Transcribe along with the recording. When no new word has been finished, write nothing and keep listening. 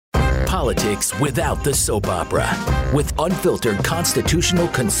Politics without the soap opera, with unfiltered constitutional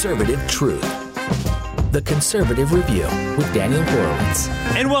conservative truth. The Conservative Review with Daniel Horowitz.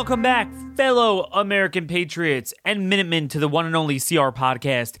 And welcome back, fellow American patriots and Minutemen, to the one and only CR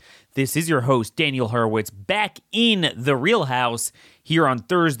podcast. This is your host, Daniel Horowitz, back in the Real House here on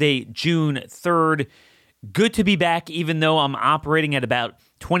Thursday, June 3rd. Good to be back, even though I'm operating at about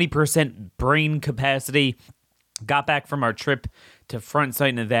 20% brain capacity. Got back from our trip to Front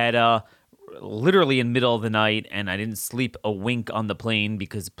Sight, Nevada, literally in the middle of the night, and I didn't sleep a wink on the plane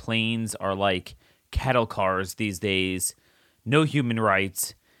because planes are like cattle cars these days. No human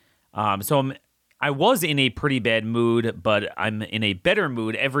rights. I was in a pretty bad mood, but I'm in a better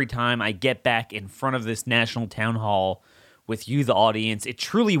mood every time I get back in front of this national town hall with you, the audience. It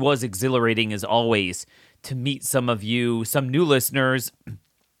truly was exhilarating, as always, to meet some of you, some new listeners,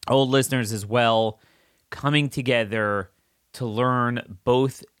 old listeners as well, coming together to learn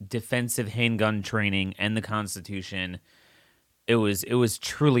both defensive handgun training and the Constitution. It was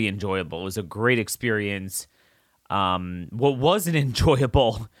truly enjoyable. It was a great experience. What wasn't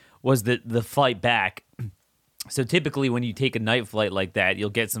enjoyable was the flight back. So typically when you take a night flight like that, you'll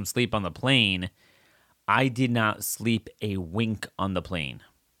get some sleep on the plane. I did not sleep a wink on the plane.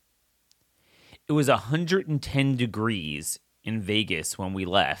 It was 110 degrees in Vegas when we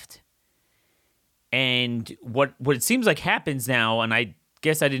left. And what it seems like happens now, and I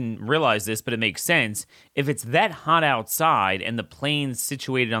guess I didn't realize this, but it makes sense. If it's that hot outside and the plane's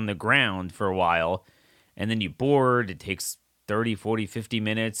situated on the ground for a while, and then you board, it takes 30, 40, 50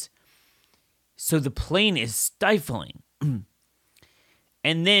 minutes. So the plane is stifling. And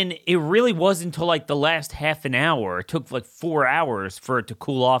then it really wasn't until like the last half an hour. It took like 4 hours for it to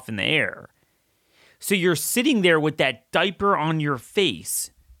cool off in the air. So you're sitting there with that diaper on your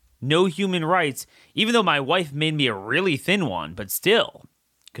face. No human rights, even though my wife made me a really thin one, but still.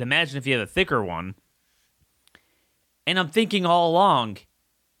 You can imagine if you have a thicker one. And I'm thinking all along,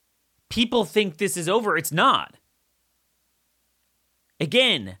 people think this is over. It's not.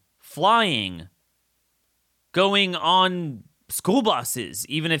 Again, flying, going on school buses,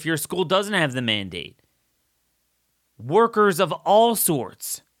 even if your school doesn't have the mandate. Workers of all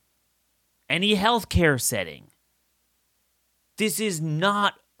sorts. Any healthcare setting. This is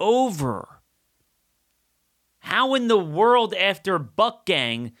not over. How in the world, after Buck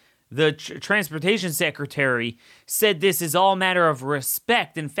Gang, the transportation secretary, said this is all a matter of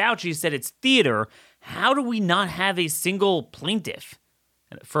respect, and Fauci said it's theater, how do we not have a single plaintiff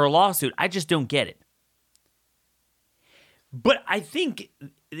for a lawsuit? I just don't get it. But I think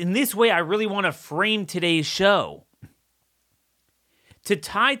in this way, I really want to frame today's show. To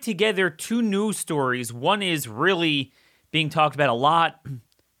tie together two news stories. One is really being talked about a lot,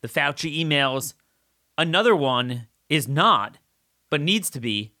 the Fauci emails. Another one is not, but needs to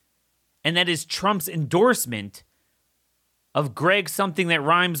be, and that is Trump's endorsement of Greg something that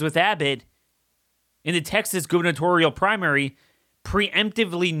rhymes with Abbott in the Texas gubernatorial primary,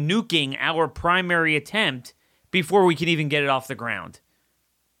 preemptively nuking our primary attempt before we can even get it off the ground.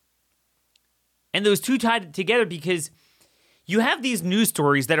 And those two tied together because you have these news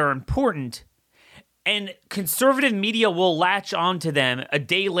stories that are important, and conservative media will latch onto them a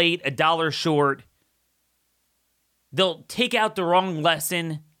day late, a dollar short. They'll take out the wrong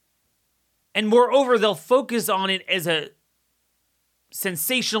lesson. And moreover, they'll focus on it as a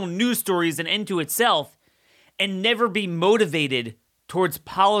sensational news story as an end to itself and never be motivated towards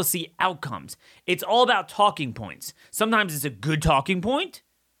policy outcomes. It's all about talking points. Sometimes it's a good talking point.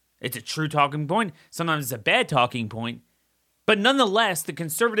 It's a true talking point. Sometimes it's a bad talking point. But nonetheless, the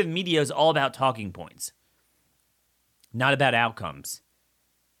conservative media is all about talking points, not about outcomes.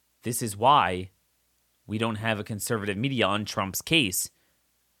 This is why we don't have a conservative media on Trump's case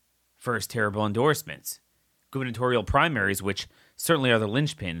for his terrible endorsements, gubernatorial primaries, which certainly are the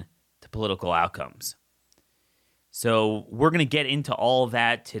linchpin to political outcomes. So we're going to get into all of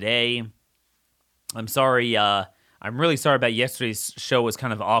that today. I'm sorry. I'm really sorry about yesterday's show. It was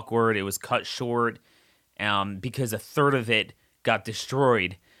kind of awkward. It was cut short because a third of it got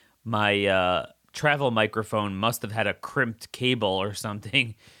destroyed. My travel microphone must have had a crimped cable or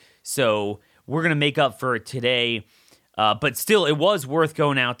something. So we're going to make up for it today. But still, it was worth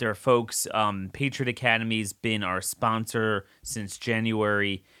going out there, folks. Patriot Academy's been our sponsor since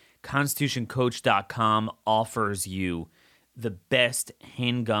January. ConstitutionCoach.com offers you the best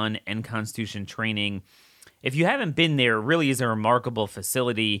handgun and Constitution training. If you haven't been there, it really is a remarkable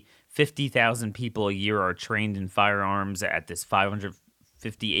facility. 50,000 people a year are trained in firearms at this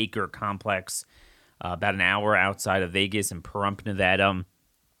 550-acre complex about an hour outside of Vegas in Pahrump, Nevada.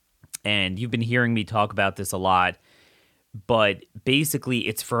 And you've been hearing me talk about this a lot. but basically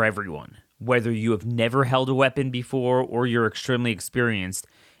it's for everyone. Whether you have never held a weapon before or you're extremely experienced,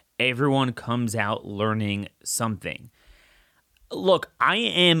 everyone comes out learning something. Look, I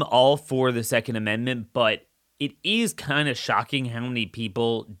am all for the Second Amendment, but it is kind of shocking how many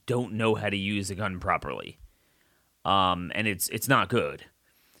people don't know how to use a gun properly. And it's not good.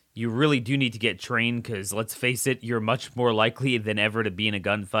 You really do need to get trained because, let's face it, you're much more likely than ever to be in a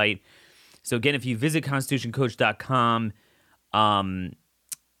gunfight. So again, if you visit constitutioncoach.com,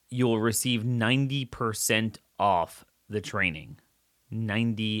 you'll receive 90% off the training.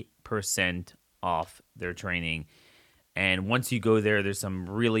 90% off their training. And once you go there, there's some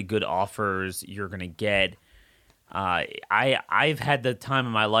really good offers you're going to get. I've had the time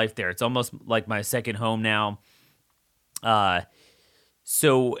of my life there. It's almost like my second home now.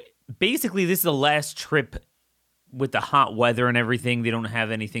 So basically, this is the last trip with the hot weather and everything. They don't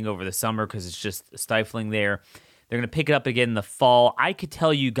have anything over the summer because it's just stifling there. They're going to pick it up again in the fall. I could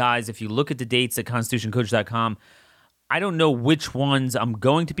tell you guys, if you look at the dates at constitutioncoach.com, I don't know which ones I'm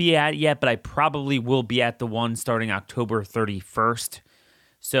going to be at yet, but I probably will be at the one starting October 31st.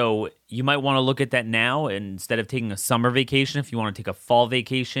 So you might want to look at that now instead of taking a summer vacation. If you want to take a fall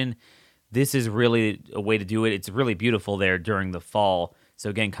vacation, this is really a way to do it. It's really beautiful there during the fall. So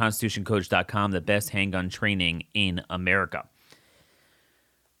again, constitutioncoach.com, the best handgun training in America.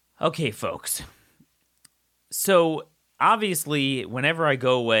 Okay, folks. So obviously, whenever I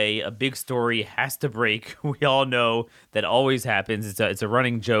go away, a big story has to break. We all know that always happens. It's a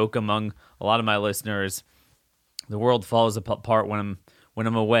running joke among a lot of my listeners. The world falls apart when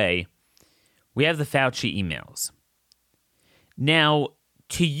I'm away. We have the Fauci emails. Now,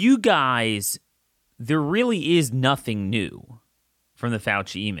 to you guys, there really is nothing new from the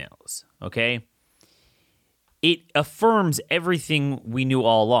Fauci emails, okay? It affirms everything we knew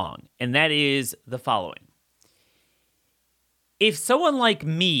all along, and that is the following. If someone like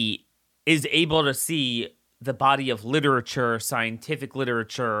me is able to see the body of literature, scientific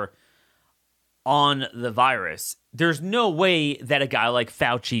literature on the virus, there's no way that a guy like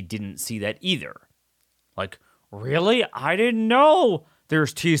Fauci didn't see that either. Like, really? I didn't know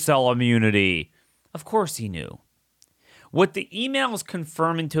there's T-cell immunity. Of course he knew. What the emails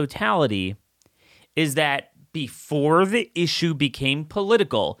confirm in totality is that before the issue became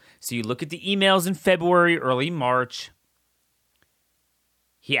political, so you look at the emails in February, early March,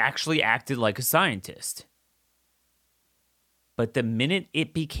 he actually acted like a scientist. But the minute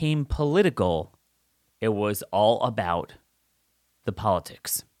it became political, it was all about the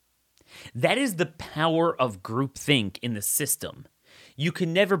politics. That is the power of groupthink in the system. You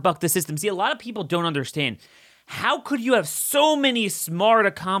can never buck the system. See, a lot of people don't understand. How could you have so many smart,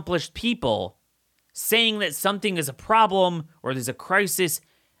 accomplished people saying that something is a problem or there's a crisis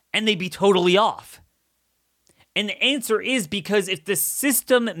and they be totally off? And the answer is because if the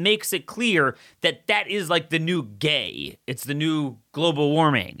system makes it clear that that is like the new gay, it's the new global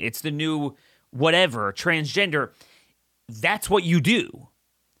warming, it's the new whatever, transgender, that's what you do.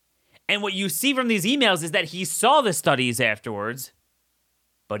 And what you see from these emails is that he saw the studies afterwards,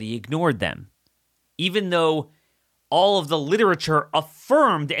 but he ignored them. Even though all of the literature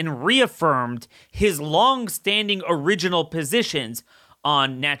affirmed and reaffirmed his long-standing original positions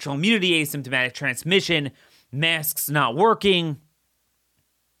on natural immunity, asymptomatic transmission, masks not working,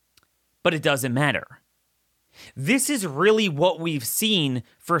 but it doesn't matter. This is really what we've seen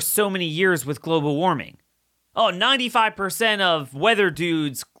for so many years with global warming. Oh, 95% of weather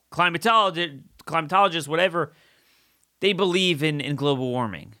dudes, climatologists, whatever, they believe in global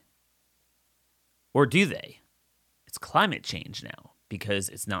warming. Or do they? It's climate change now because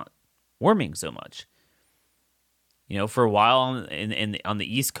it's not warming so much. You know, for a while on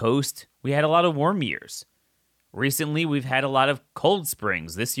the East Coast, we had a lot of warm years. Recently, we've had a lot of cold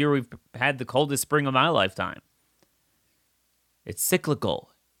springs. This year, we've had the coldest spring of my lifetime. It's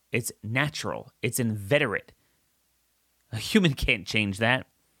cyclical. It's natural. It's inveterate. A human can't change that.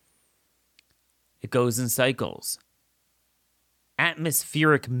 It goes in cycles.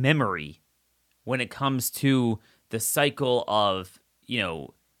 Atmospheric memory, when it comes to the cycle of,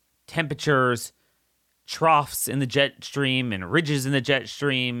 temperatures, troughs in the jet stream and ridges in the jet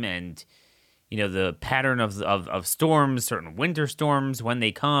stream and the pattern of storms, certain winter storms when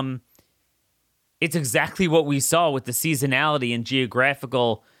they come. It's exactly what we saw with the seasonality and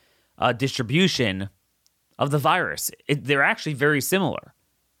geographical distribution of the virus. They're actually very similar.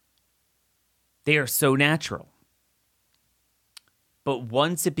 They are so natural. But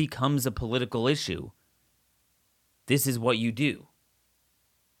once it becomes a political issue, this is what you do.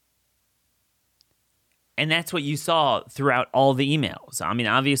 And that's what you saw throughout all the emails. I mean,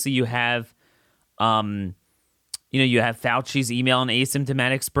 obviously you have You have Fauci's email on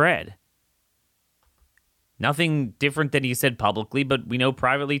asymptomatic spread. Nothing different than he said publicly, but we know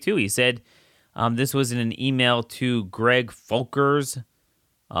privately too. He said this was in an email to Greg Folkers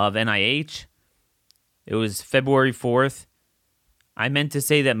of NIH. It was February 4th. I meant to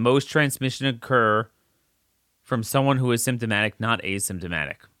say that most transmission occur from someone who is symptomatic, not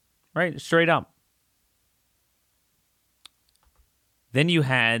asymptomatic. Right? Straight up. Then you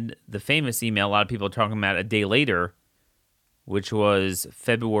had the famous email a lot of people are talking about a day later, which was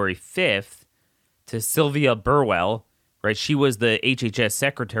February 5th, to Sylvia Burwell. Right? She was the HHS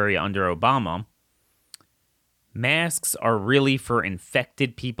secretary under Obama. Masks are really for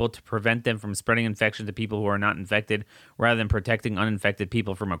infected people to prevent them from spreading infection to people who are not infected, rather than protecting uninfected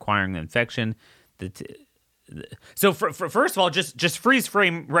people from acquiring the infection. So, first of all, just freeze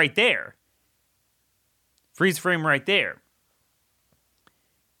frame right there. Freeze frame right there.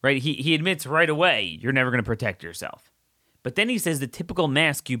 Right? He admits right away you're never going to protect yourself. But then he says the typical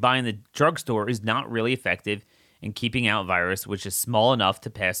mask you buy in the drugstore is not really effective in keeping out virus, which is small enough to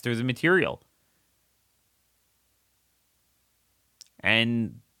pass through the material.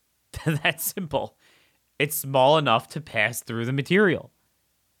 And that's simple. It's small enough to pass through the material.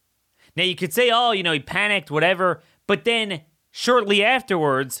 Now, you could say, he panicked, whatever. But then, shortly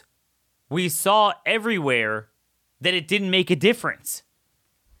afterwards, we saw everywhere that it didn't make a difference.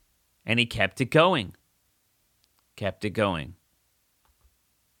 And he kept it going. Kept it going.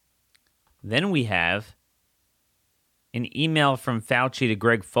 Then we have an email from Fauci to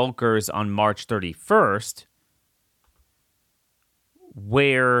Greg Folkers on March 31st,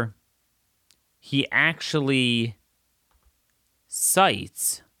 where he actually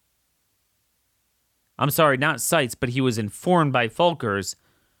cites, but he was informed by Folkers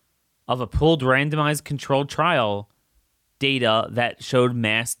of a pooled randomized controlled trial data that showed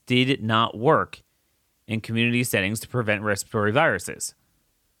masks did not work in community settings to prevent respiratory viruses.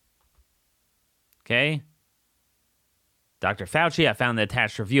 Okay? Dr. Fauci, I found the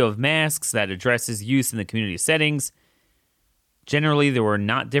attached review of masks that addresses use in the community settings. Generally, there were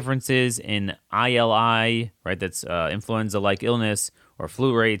not differences in ILI, right? That's influenza-like illness or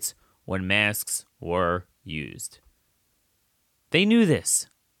flu rates when masks were used. They knew this.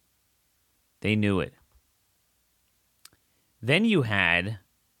 They knew it. Then you had,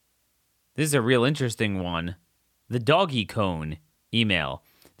 this is a real interesting one, the doggy cone email.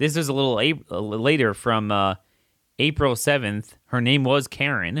 This is a little later from April 7th. Her name was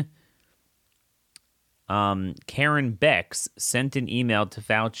Karen. Karen Becks sent an email to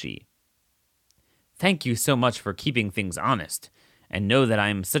Fauci. Thank you so much for keeping things honest, and know that I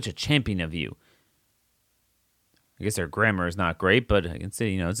am such a champion of you. I guess her grammar is not great, but I can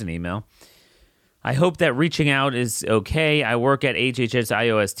say, it's an email. I hope that reaching out is okay. I work at HHS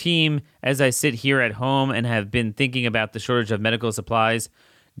iOS team. As I sit here at home and have been thinking about the shortage of medical supplies,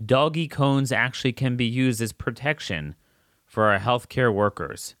 doggy cones actually can be used as protection for our healthcare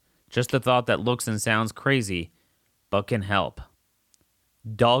workers. Just a thought that looks and sounds crazy, but can help.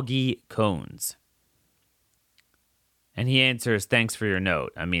 Doggy cones. And he answers, thanks for your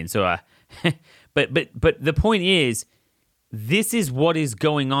note. I mean, so, but the point is, this is what is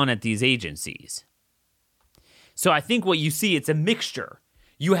going on at these agencies. So I think what you see, it's a mixture.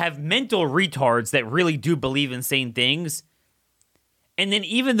 You have mental retards that really do believe insane things. And then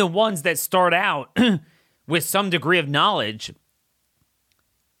even the ones that start out with some degree of knowledge,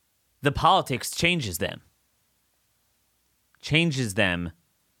 the politics changes them. Changes them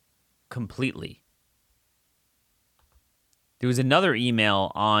completely. There was another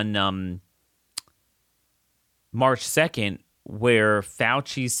email on March 2nd where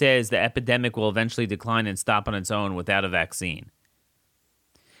Fauci says the epidemic will eventually decline and stop on its own without a vaccine.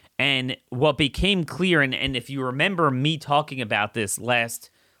 And what became clear, and if you remember me talking about this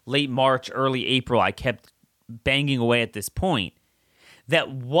late March, early April, I kept banging away at this point,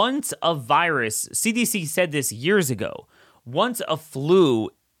 that once a virus, CDC said this years ago, once a flu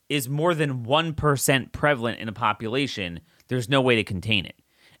is more than 1% prevalent in a population, there's no way to contain it.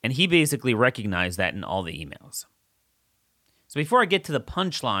 And he basically recognized that in all the emails. So before I get to the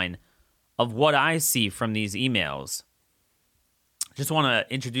punchline of what I see from these emails, just want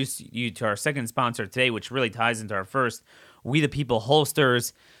to introduce you to our second sponsor today, which really ties into our first, We the People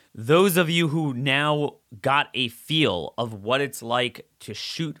holsters. Those of you who now got a feel of what it's like to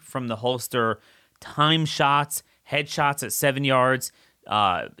shoot from the holster, time shots, headshots at 7 yards,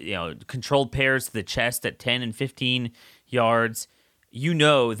 controlled pairs to the chest at 10 and 15 yards, you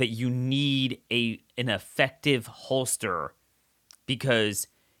know that you need an effective holster because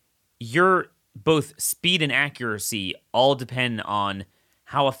your both speed and accuracy all depend on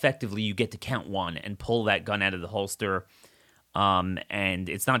how effectively you get to count one and pull that gun out of the holster. And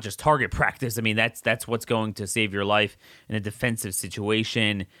it's not just target practice. I mean, that's what's going to save your life in a defensive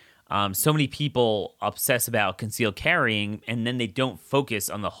situation. So many people obsess about concealed carrying, and then they don't focus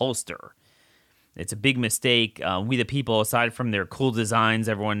on the holster. It's a big mistake. We the People, aside from their cool designs,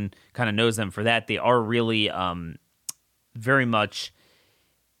 everyone kind of knows them for that. They are really very much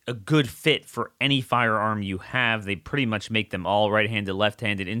a good fit for any firearm you have. They pretty much make them all right-handed,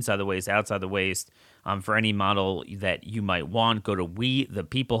 left-handed, inside the waist, outside the waist. For any model that you might want, go to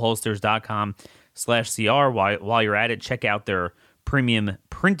wethepeopleholsters.com/CR. While you're at it, check out their premium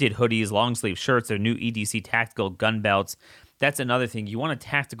printed hoodies, long sleeve shirts, their new EDC tactical gun belts. That's another thing. You want a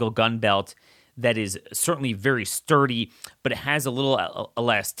tactical gun belt that is certainly very sturdy, but it has a little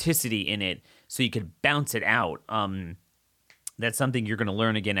elasticity in it so you could bounce it out. That's something you're going to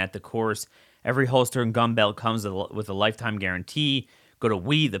learn again at the course. Every holster and gun belt comes with a lifetime guarantee. Go to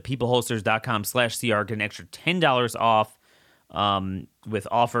wethepeopleholsters.com/CR, get an extra $10 off with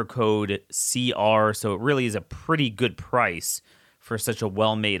offer code CR. So it really is a pretty good price for such a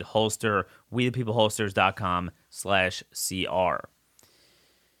well-made holster. wethepeopleholsters.com/CR.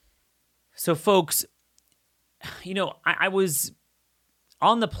 So folks, I was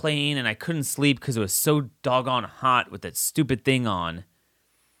on the plane and I couldn't sleep because it was so doggone hot with that stupid thing on.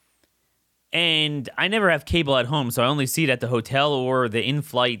 And I never have cable at home, so I only see it at the hotel or the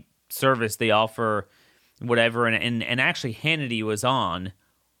in-flight service they offer, whatever. And actually, Hannity was on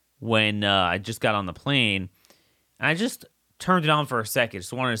when I just got on the plane. And I just turned it on for a second,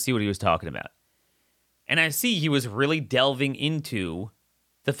 just wanted to see what he was talking about. And I see he was really delving into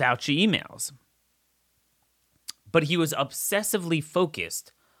the Fauci emails. But he was obsessively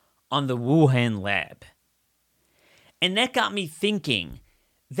focused on the Wuhan lab. And that got me thinking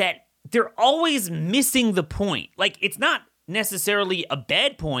that they're always missing the point. Like, it's not necessarily a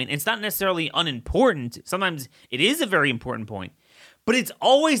bad point. It's not necessarily unimportant. Sometimes it is a very important point. But it's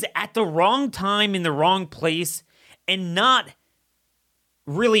always at the wrong time in the wrong place and not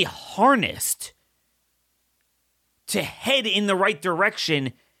really harnessed to head in the right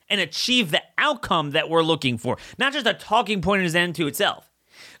direction and achieve the outcome that we're looking for. Not just a talking point as an end to itself.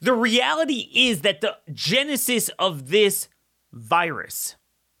 The reality is that the genesis of this virus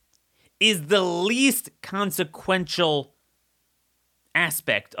is the least consequential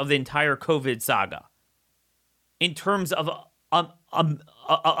aspect of the entire COVID saga in terms of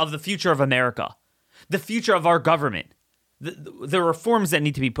the future of America, the future of our government, the reforms that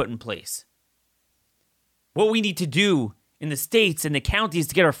need to be put in place, what we need to do in the states and the counties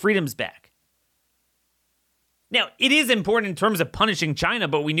to get our freedoms back. Now, it is important in terms of punishing China,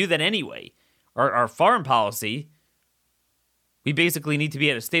 but we knew that anyway. Our foreign policy, we basically need to be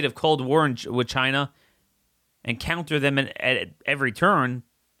at a state of Cold War with China and counter them at every turn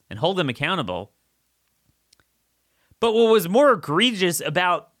and hold them accountable. But what was more egregious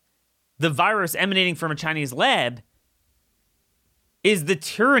about the virus emanating from a Chinese lab is the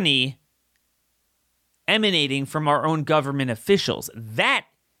tyranny emanating from our own government officials. That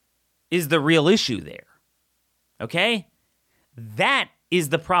is the real issue there. Okay? That is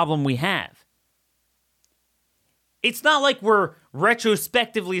the problem we have. It's not like we're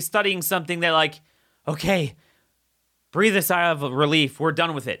retrospectively studying something that, like, okay, breathe a sigh of relief, we're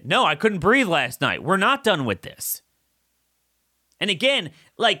done with it. No, I couldn't breathe last night. We're not done with this. And again,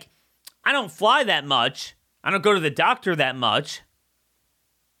 like, I don't fly that much. I don't go to the doctor that much.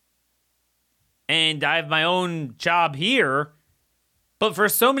 And I have my own job here. But for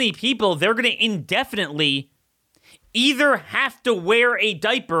so many people, they're going to indefinitely either have to wear a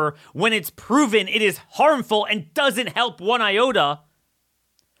diaper when it's proven it is harmful and doesn't help one iota,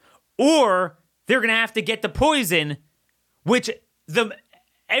 or they're going to have to get the poison, which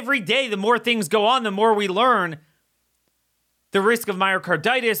every day, the more things go on, the more we learn the risk of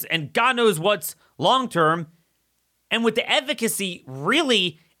myocarditis and God knows what's long-term. And with the efficacy,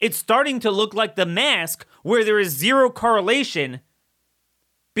 really, it's starting to look like the mask, where there is zero correlation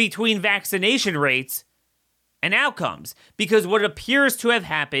between vaccination rates and outcomes. Because what appears to have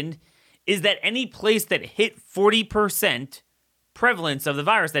happened is that any place that hit 40% prevalence of the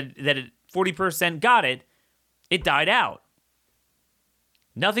virus, that 40% got it, it died out.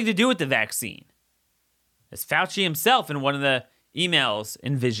 Nothing to do with the vaccine, as Fauci himself in one of the emails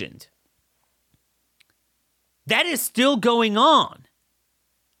envisioned. That is still going on.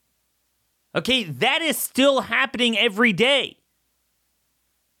 Okay, that is still happening every day.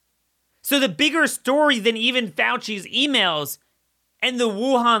 So the bigger story than even Fauci's emails and the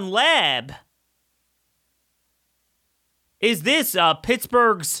Wuhan lab is this.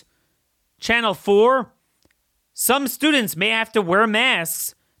 Pittsburgh's Channel 4 Some students may have to wear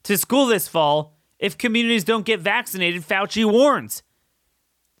masks to school this fall if communities don't get vaccinated, Fauci warns.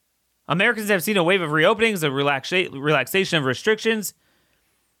 Americans have seen a wave of reopenings, a relaxation of restrictions,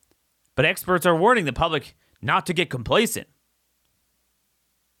 but experts are warning the public not to get complacent.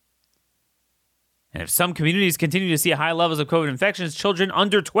 And if some communities continue to see high levels of COVID infections, children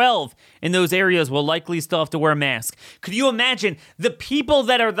under 12 in those areas will likely still have to wear masks. Could you imagine the people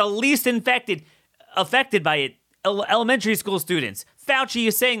that are the least affected by it? Elementary school students. Fauci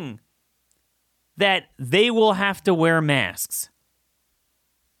is saying that they will have to wear masks.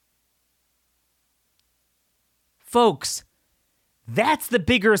 Folks, that's the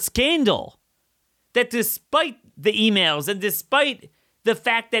bigger scandal. That despite the emails and despite the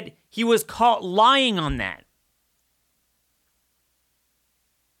fact that he was caught lying on that,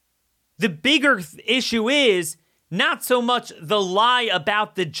 the bigger issue is not so much the lie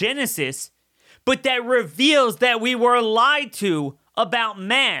about the genesis, but that reveals that we were lied to about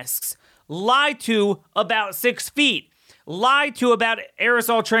masks, lied to about 6 feet, lied to about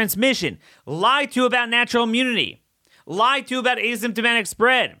aerosol transmission, lied to about natural immunity, lied to about asymptomatic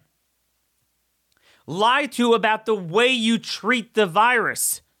spread, lied to about the way you treat the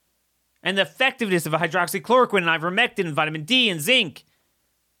virus and the effectiveness of hydroxychloroquine and ivermectin and vitamin D and zinc,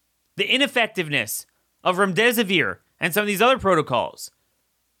 the ineffectiveness of remdesivir and some of these other protocols.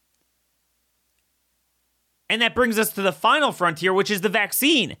 And that brings us to the final frontier, which is the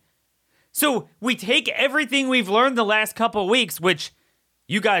vaccine. So we take everything we've learned the last couple of weeks, which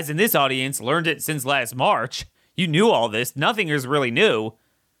you guys in this audience learned it since last March. You knew all this. Nothing is really new.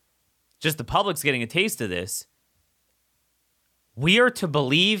 Just the public's getting a taste of this. We are to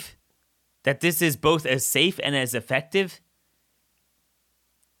believe that this is both as safe and as effective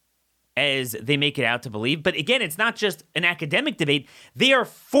as they make it out to believe. But again, it's not just an academic debate. They are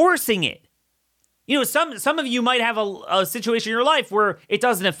forcing it. You know, some of you might have a situation in your life where it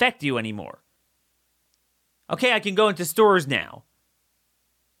doesn't affect you anymore. Okay, I can go into stores now.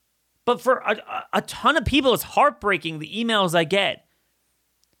 But for a ton of people, it's heartbreaking, the emails I get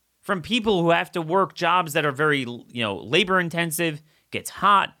from people who have to work jobs that are very, labor intensive, gets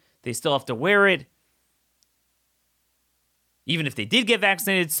hot, they still have to wear it. Even if they did get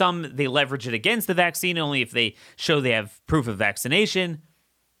vaccinated, some, they leverage it against the vaccine only if they show they have proof of vaccination.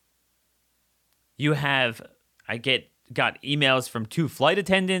 I got emails from 2 flight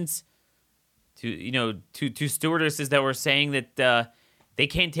attendants, two stewardesses that were saying that they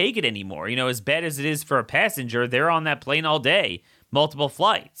can't take it anymore. As bad as it is for a passenger, they're on that plane all day, multiple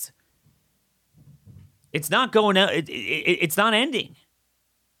flights. It's not going out. It's not ending.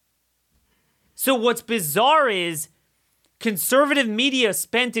 So what's bizarre is conservative media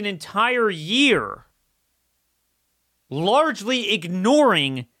spent an entire year largely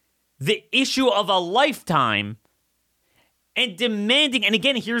ignoring the issue of a lifetime and demanding, and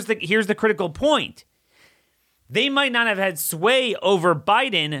again, here's the critical point. They might not have had sway over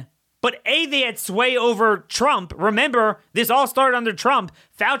Biden, but they had sway over Trump. Remember, this all started under Trump.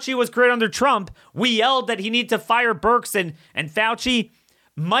 Fauci was created under Trump. We yelled that he needed to fire Birx and Fauci.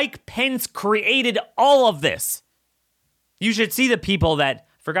 Mike Pence created all of this. You should see the people that,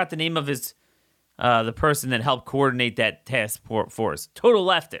 forgot the name of the person that helped coordinate that task force. Total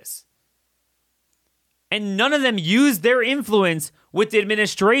leftists. And none of them used their influence with the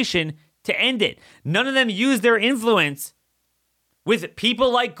administration to end it. None of them used their influence with people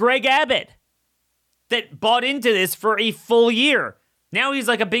like Greg Abbott that bought into this for a full year. Now he's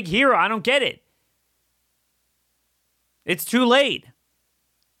like a big hero. I don't get it. It's too late.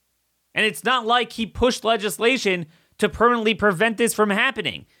 And it's not like he pushed legislation to permanently prevent this from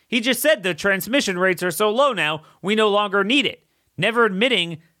happening. He just said the transmission rates are so low now, we no longer need it. Never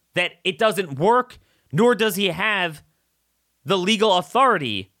admitting that it doesn't work, nor does he have the legal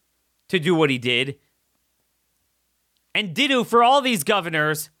authority to do what he did. And ditto for all these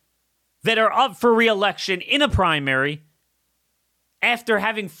governors that are up for re-election in a primary after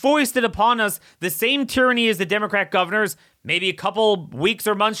having foisted upon us the same tyranny as the Democrat governors, maybe a couple weeks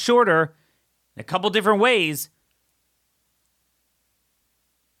or months shorter, in a couple different ways,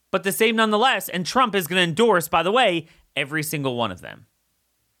 but the same nonetheless. And Trump is going to endorse, by the way, every single one of them.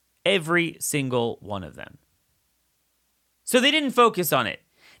 Every single one of them. So they didn't focus on it.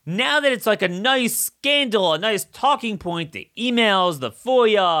 Now that it's like a nice scandal, a nice talking point, the emails, the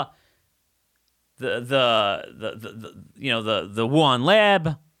FOIA, the Wuhan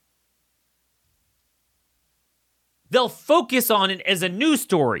lab, they'll focus on it as a news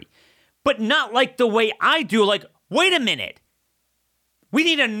story, but not like the way I do. Like, wait a minute. We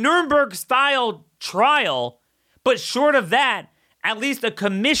need a Nuremberg-style trial, but short of that, at least a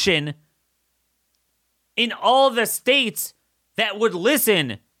commission in all the states that would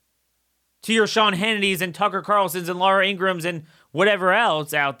listen to your Sean Hannitys and Tucker Carlsons and Laura Ingrams and whatever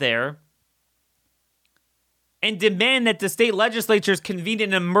else out there, and demand that the state legislatures convene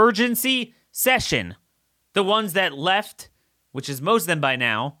an emergency session, the ones that left, which is most of them by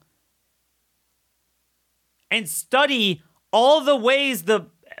now, and study all the ways the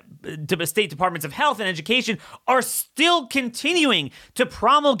state departments of health and education are still continuing to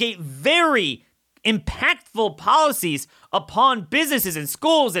promulgate very impactful policies upon businesses and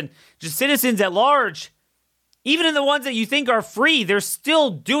schools and just citizens at large. Even in the ones that you think are free, they're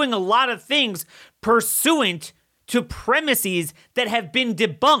still doing a lot of things pursuant to premises that have been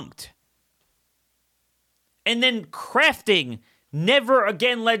debunked. And then crafting never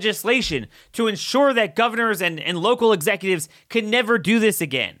again legislation to ensure that governors and local executives can never do this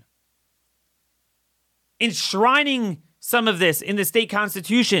again. Enshrining some of this in the state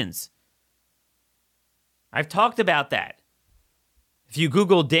constitutions. I've talked about that. If you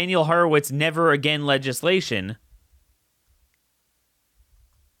Google Daniel Horowitz never again legislation,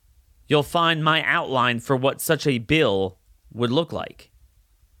 you'll find my outline for what such a bill would look like.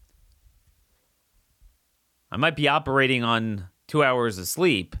 I might be operating on 2 hours of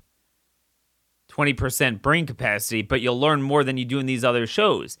sleep, 20% brain capacity, but you'll learn more than you do in these other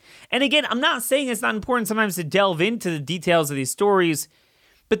shows. And again, I'm not saying it's not important sometimes to delve into the details of these stories,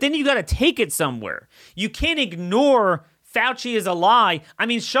 but then you got to take it somewhere. You can't ignore Fauci is a lie. I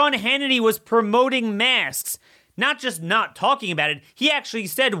mean, Sean Hannity was promoting masks, not just not talking about it. He actually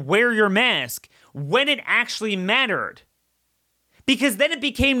said, wear your mask when it actually mattered. Because then it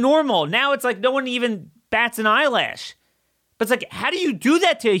became normal. Now it's like no one even bats an eyelash. But it's like, how do you do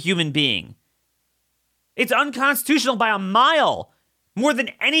that to a human being? It's unconstitutional by a mile, more than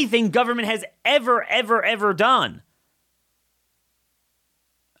anything government has ever done.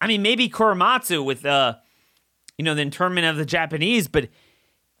 I mean, maybe Korematsu with, the internment of the Japanese, but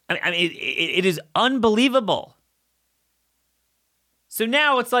I mean, it is unbelievable. So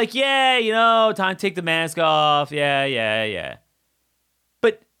now it's like, time to take the mask off. Yeah.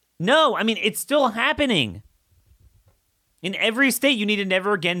 But no, I mean, it's still happening. In every state, you need a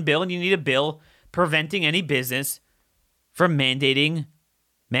never again bill, and you need a bill preventing any business from mandating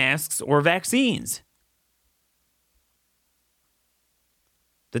masks or vaccines.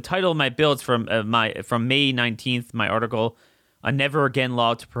 The title of my bill is from May 19th, my article, A Never Again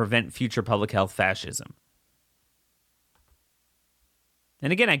Law to Prevent Future Public Health Fascism.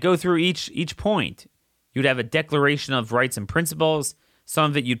 And again, I go through each point. You'd have a declaration of rights and principles.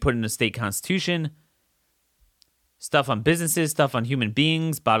 Some of it you'd put in the state constitution. Stuff on businesses, stuff on human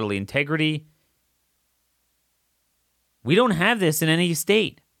beings, bodily integrity. We don't have this in any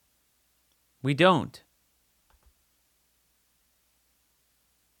state. We don't.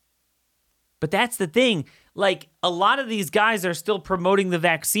 But that's the thing. Like, a lot of these guys are still promoting the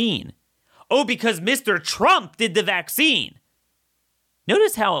vaccine. Oh, because Mr. Trump did the vaccine.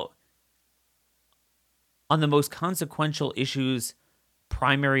 Notice how on the most consequential issues,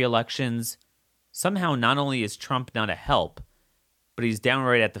 primary elections, somehow not only is Trump not a help, but he's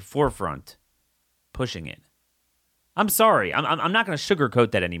downright at the forefront, pushing it. I'm sorry. I'm not going to sugarcoat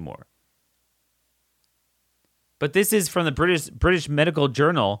that anymore. But this is from the British Medical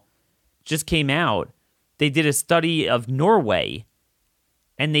Journal. Just came out. They did a study of Norway,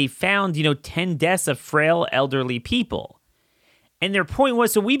 and they found, 10 deaths of frail elderly people. And their point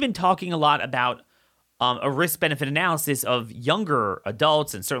was, so we've been talking a lot about a risk-benefit analysis of younger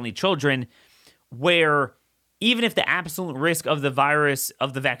adults and certainly children, where even if the absolute risk of the virus,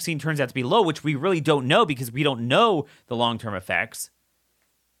 of the vaccine turns out to be low, which we really don't know because we don't know the long-term effects,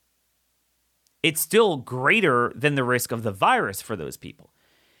 it's still greater than the risk of the virus for those people.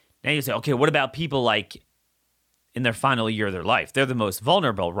 Now you say, okay, what about people like in their final year of their life? They're the most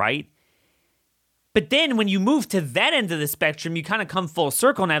vulnerable, right? But then when you move to that end of the spectrum, you kind of come full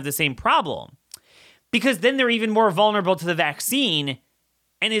circle and have the same problem. Because then they're even more vulnerable to the vaccine.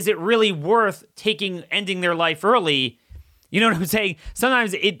 And is it really worth ending their life early? You know what I'm saying?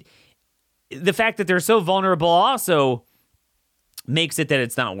 Sometimes the fact that they're so vulnerable also makes it that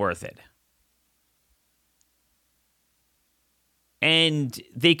it's not worth it. And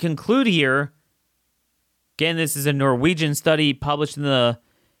they conclude here, again, this is a Norwegian study published in the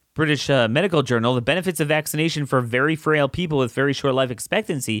British Medical Journal, the benefits of vaccination for very frail people with very short life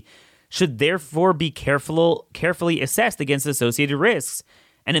expectancy should therefore be carefully assessed against associated risks,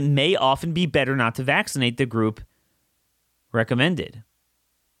 and it may often be better not to vaccinate the group recommended.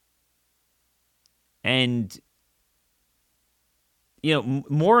 And,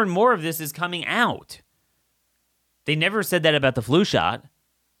 more and more of this is coming out. They never said that about the flu shot.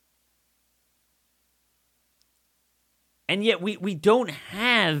 And yet we don't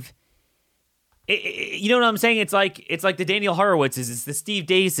have, you know what I'm saying? It's like the Daniel Horowitzes, it's the Steve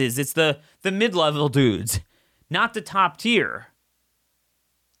Deaces, it's the mid-level dudes, not the top tier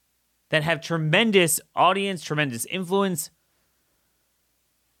that have tremendous audience, tremendous influence.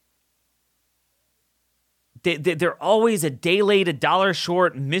 They're always a day late, a dollar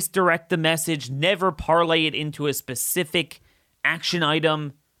short, misdirect the message, never parlay it into a specific action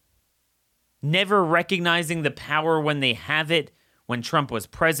item, never recognizing the power when they have it, when Trump was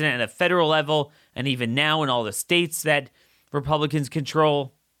president at a federal level, and even now in all the states that Republicans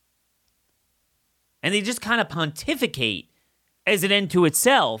control. And they just kind of pontificate as an end to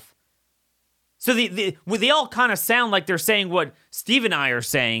itself. So they all kind of sound like they're saying what Steve and I are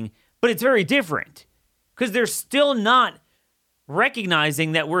saying, but it's very different. Because they're still not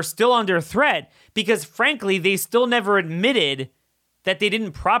recognizing that we're still under threat, because frankly, they still never admitted that they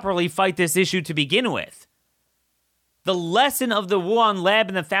didn't properly fight this issue to begin with. The lesson of the Wuhan lab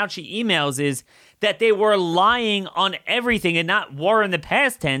and the Fauci emails is that they were lying on everything and not war in the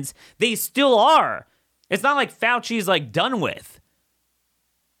past tense. They still are. It's not like Fauci's like done with.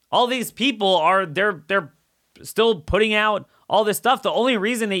 All these people they're still putting out all this stuff. The only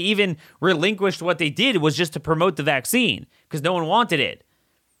reason they even relinquished what they did was just to promote the vaccine, because no one wanted it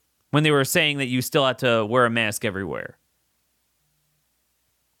when they were saying that you still had to wear a mask everywhere.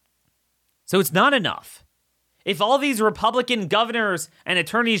 So it's not enough. If all these Republican governors and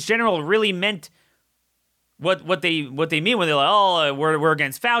attorneys general really meant what they mean when they're like, oh, we're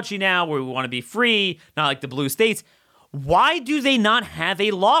against Fauci now, we want to be free, not like the blue states, why do they not have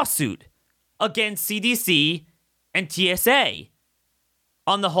a lawsuit against CDC and TSA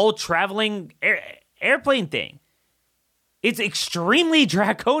on the whole traveling airplane thing? It's extremely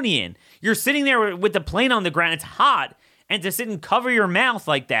draconian. You're sitting there with the plane on the ground, it's hot, and to sit and cover your mouth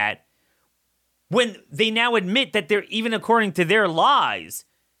like that, when they now admit that they're, even according to their lies,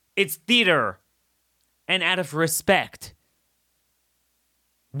 it's theater and out of respect.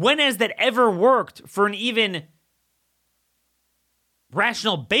 When has that ever worked for an even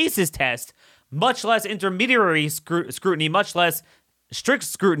rational basis test, much less intermediary scrutiny, much less strict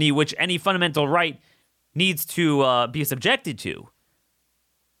scrutiny, which any fundamental right needs to be subjected to?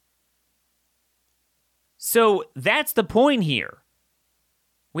 So that's the point here.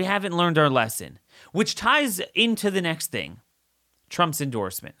 We haven't learned our lesson, which ties into the next thing, Trump's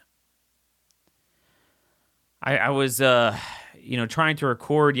endorsement. I was, trying to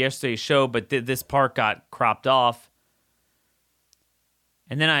record yesterday's show, but this part got cropped off.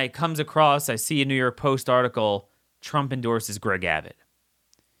 And then I see a New York Post article, Trump endorses Greg Abbott.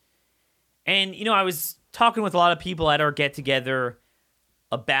 And, I was talking with a lot of people at our get-together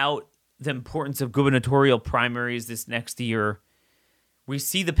about the importance of gubernatorial primaries this next year. We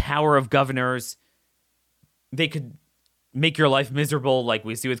see the power of governors. They could make your life miserable like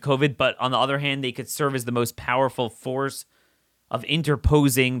we see with COVID, but on the other hand, they could serve as the most powerful force of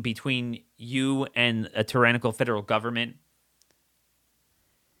interposing between you and a tyrannical federal government.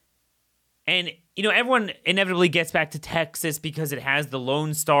 And, everyone inevitably gets back to Texas because it has the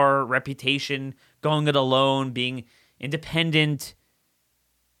Lone Star reputation, going it alone, being independent.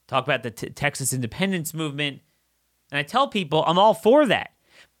 Talk about the Texas independence movement. And I tell people I'm all for that.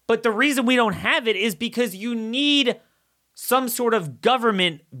 But the reason we don't have it is because you need some sort of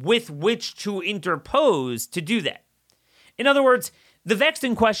government with which to interpose to do that. In other words, the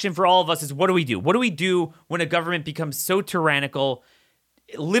vexing question for all of us is, what do we do? What do we do when a government becomes so tyrannical,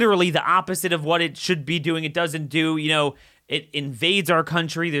 literally the opposite of what it should be doing? It doesn't do, it invades our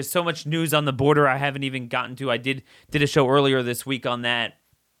country. There's so much news on the border I haven't even gotten to. I did a show earlier this week on that.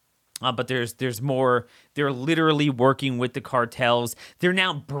 But there's more. They're literally working with the cartels. They're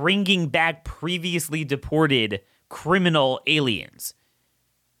now bringing back previously deported criminal aliens.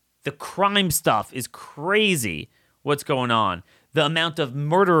 The crime stuff is crazy, what's going on. The amount of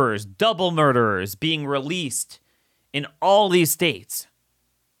murderers, double murderers being released in all these states.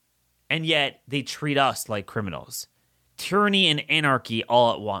 And yet they treat us like criminals. Tyranny and anarchy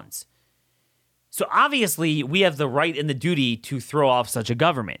all at once. So obviously, we have the right and the duty to throw off such a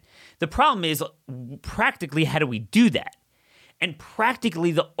government. The problem is, practically, how do we do that? And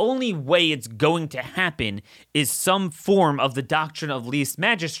practically, the only way it's going to happen is some form of the doctrine of least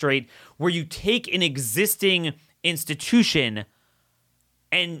magistrate, where you take an existing institution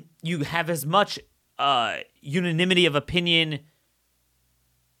and you have as much unanimity of opinion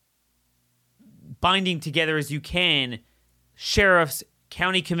binding together as you can, sheriffs,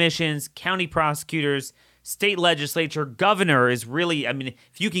 county commissions, county prosecutors, state legislature, governor is really,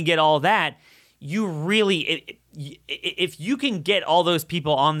 if you can get all that, you really, if you can get all those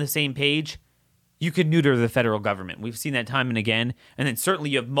people on the same page, you could neuter the federal government. We've seen that time and again. And then certainly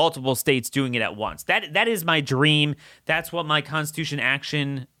you have multiple states doing it at once. That is my dream. That's what my Constitution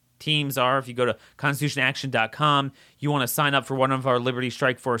Action teams are. If you go to constitutionaction.com, you want to sign up for one of our Liberty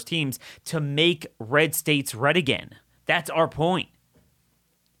Strike Force teams to make red states red again. That's our point.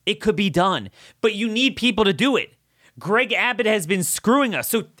 It could be done, but you need people to do it. Greg Abbott has been screwing us.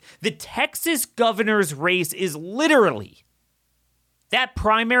 So the Texas governor's race is literally, that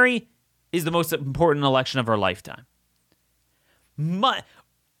primary is the most important election of our lifetime.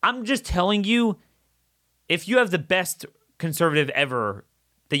 I'm just telling you, if you have the best conservative ever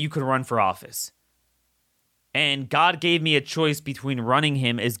that you could run for office, and God gave me a choice between running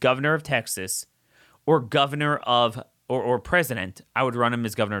him as governor of Texas or governor of or president, I would run him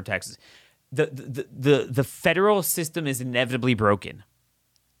as governor of Texas. The federal system is inevitably broken.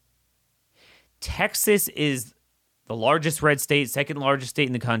 Texas is the largest red state, second largest state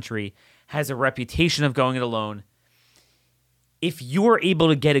in the country, has a reputation of going it alone. If you are able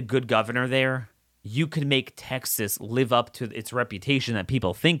to get a good governor there, you can make Texas live up to its reputation that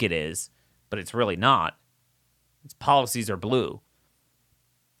people think it is, but it's really not. Its policies are blue.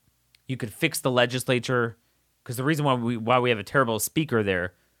 You could fix the legislature, because the reason why we have a terrible speaker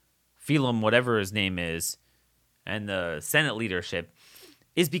there, Phelan, whatever his name is, and the Senate leadership,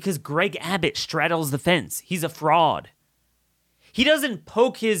 is because Greg Abbott straddles the fence. He's a fraud. He doesn't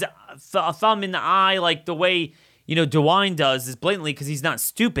poke his thumb in the eye like the way, DeWine does, is blatantly because he's not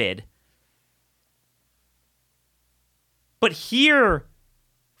stupid. But here,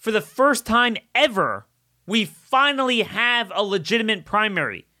 for the first time ever, we finally have a legitimate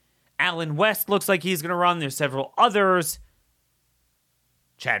primary. Alan West looks like he's going to run. There's several others.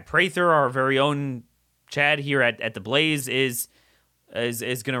 Chad Prather, our very own Chad here at the Blaze, is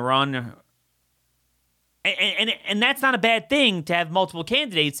going to run. And that's not a bad thing to have multiple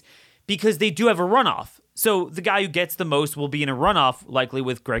candidates because they do have a runoff. So the guy who gets the most will be in a runoff, likely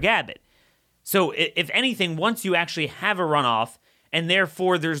with Greg Abbott. So if anything, once you actually have a runoff and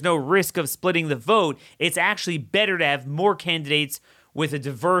therefore there's no risk of splitting the vote, it's actually better to have more candidates with a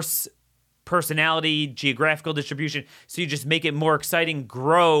diverse personality, geographical distribution. So you just make it more exciting,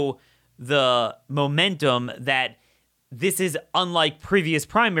 grow the momentum that this is unlike previous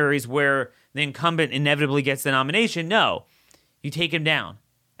primaries where the incumbent inevitably gets the nomination. No, you take him down.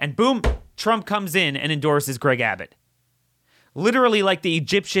 And boom, Trump comes in and endorses Greg Abbott. Literally like the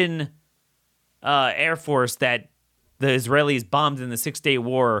Egyptian Air Force that the Israelis bombed in the 6-Day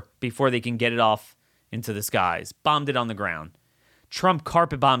War before they can get it off into the skies. Bombed it on the ground. Trump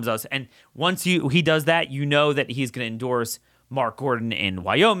carpet bombs us. And once he does that, you know that he's going to endorse Mark Gordon in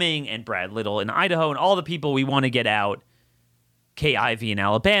Wyoming and Brad Little in Idaho and all the people we want to get out. Kay Ivey in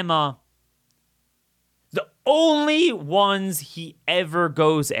Alabama. The only ones he ever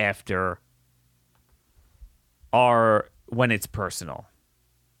goes after are when it's personal.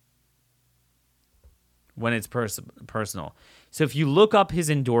 When it's personal. So if you look up his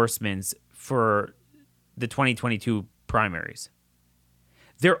endorsements for the 2022 primaries,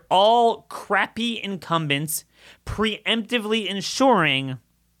 they're all crappy incumbents preemptively ensuring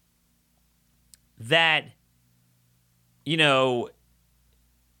that,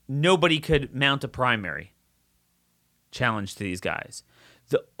 nobody could mount a primary challenge to these guys.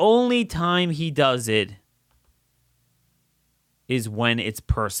 The only time he does it is when it's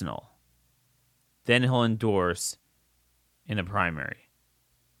personal. Then he'll endorse in a primary.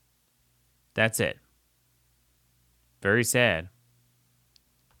 That's it. Very sad.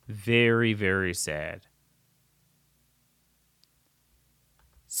 Very, very sad.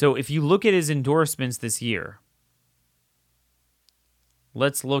 So if you look at his endorsements this year,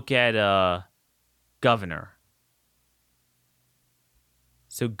 let's look at governor.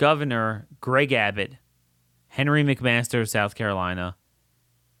 So governor, Greg Abbott, Henry McMaster of South Carolina,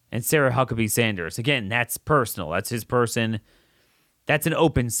 and Sarah Huckabee Sanders. Again, that's personal. That's his person. That's an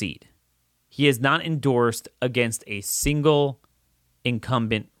open seat. He has not endorsed against a single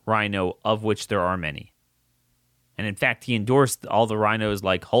incumbent rhino, of which there are many. And in fact, he endorsed all the rhinos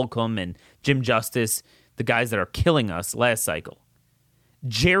like Holcomb and Jim Justice, the guys that are killing us last cycle.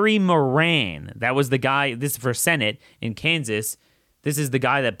 Jerry Moran, that was the guy, this is for Senate in Kansas. This is the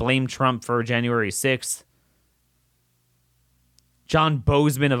guy that blamed Trump for January 6th. John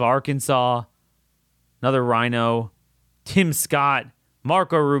Bozeman of Arkansas, another rhino. Tim Scott,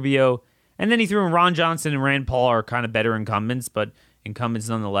 Marco Rubio. And then he threw in Ron Johnson and Rand Paul are kind of better incumbents, but incumbents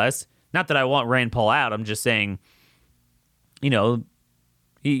nonetheless. Not that I want Rand Paul out. I'm just saying,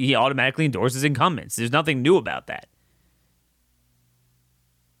 he automatically endorses incumbents. There's nothing new about that.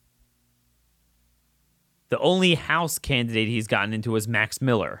 The only House candidate he's gotten into was Max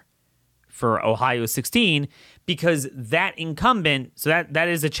Miller for Ohio 16 because that incumbent, so that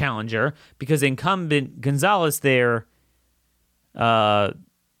is a challenger, because incumbent Gonzalez there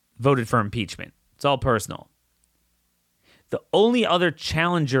voted for impeachment. It's all personal. The only other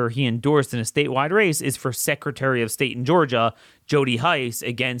challenger he endorsed in a statewide race is for Secretary of State in Georgia, Jody Hice,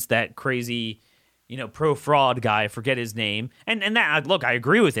 against that crazy, pro-fraud guy. I forget his name. And that, look, I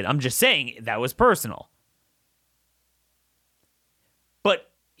agree with it. I'm just saying that was personal.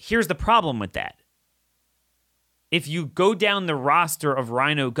 But here's the problem with that. If you go down the roster of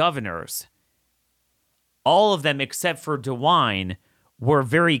Rhino governors, all of them except for DeWine were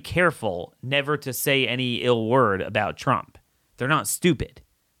very careful never to say any ill word about Trump. They're not stupid.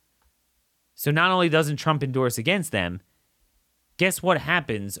 So not only doesn't Trump endorse against them, guess what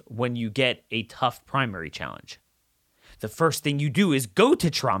happens when you get a tough primary challenge? The first thing you do is go to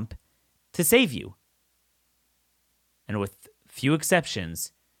Trump to save you. And with few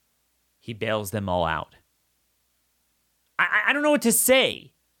exceptions, he bails them all out. I don't know what to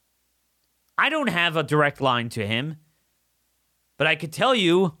say. I don't have a direct line to him, but I could tell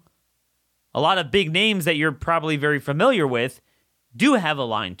you a lot of big names that you're probably very familiar with do have a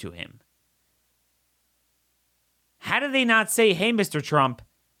line to him. How do they not say, hey, Mr. Trump,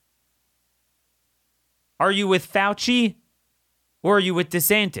 are you with Fauci or are you with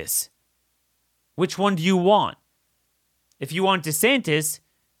DeSantis? Which one do you want? If you want DeSantis,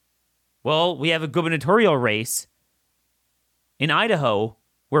 well, we have a gubernatorial race in Idaho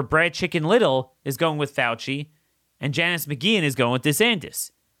where Brad Chicken Little is going with Fauci and Janice McGeachin is going with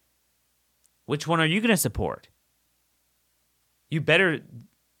DeSantis. Which one are you going to support? You better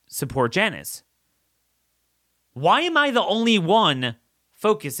support Janice. Why am I the only one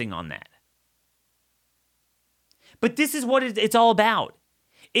focusing on that? But this is what it's all about.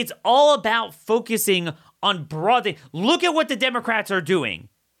 It's all about focusing on broad things. Look at what the Democrats are doing.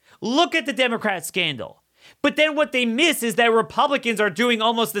 Look at the Democrat scandal. But then what they miss is that Republicans are doing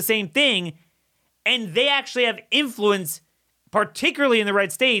almost the same thing, and they actually have influence, particularly in the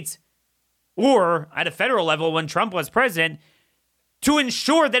red states, or at a federal level when Trump was president, to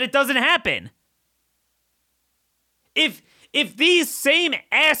ensure that it doesn't happen. If these same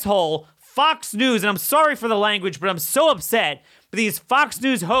asshole Fox News, and I'm sorry for the language, but I'm so upset, but these Fox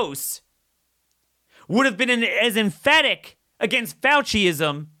News hosts would have been as emphatic against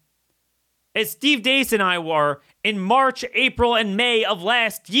Fauciism as Steve Deace and I were in March, April, and May of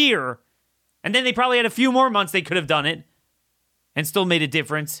last year, and then they probably had a few more months they could have done it and still made a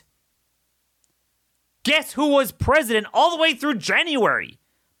difference. Guess who was president all the way through January?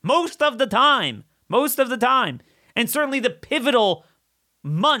 Most of the time. And certainly the pivotal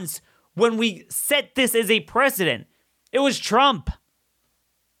months when we set this as a precedent. It was Trump.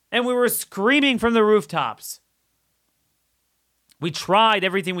 And we were screaming from the rooftops. We tried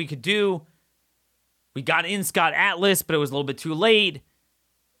everything we could do. We got in Scott Atlas, but it was a little bit too late.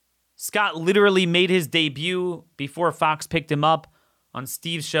 Scott literally made his debut before Fox picked him up on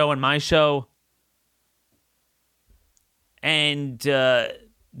Steve's show and my show. And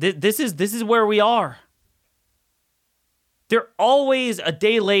this is where we are. They're always a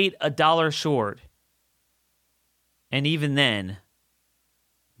day late, a dollar short. And even then,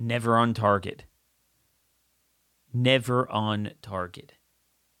 never on target. Never on target.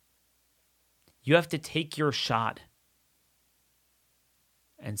 You have to take your shot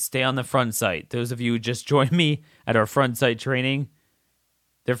and stay on the front sight. Those of you who just joined me at our front sight training,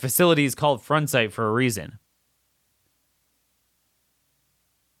 their facility is called front sight for a reason.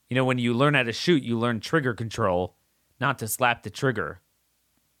 When you learn how to shoot, you learn trigger control, not to slap the trigger.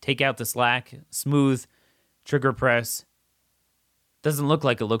 Take out the slack, smooth, trigger press. Doesn't look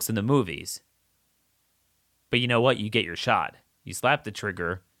like it looks in the movies. But you know what? You get your shot. You slap the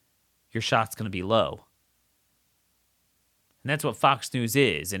trigger, your shot's going to be low. And that's what Fox News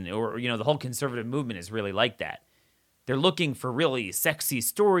is. And the whole conservative movement is really like that. They're looking for really sexy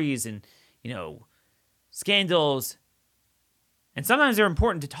stories and, scandals. And sometimes they're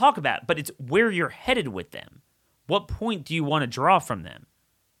important to talk about, but it's where you're headed with them. What point do you want to draw from them?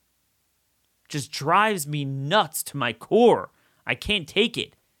 Just drives me nuts to my core. I can't take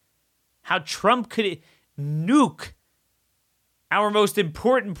it. How Trump could nuke our most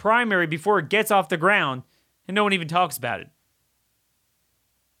important primary before it gets off the ground, and no one even talks about it.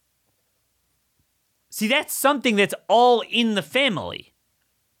 See, that's something that's all in the family.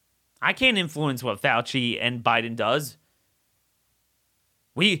 I can't influence what Fauci and Biden does.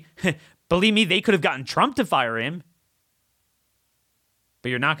 Believe me, they could have gotten Trump to fire him. But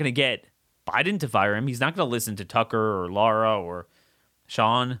you're not going to get Biden to fire him. He's not going to listen to Tucker or Laura or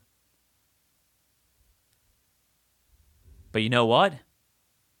Sean. But you know what?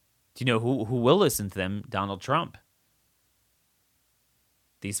 Do you know who will listen to them? Donald Trump.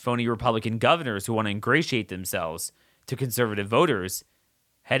 These phony Republican governors who want to ingratiate themselves to conservative voters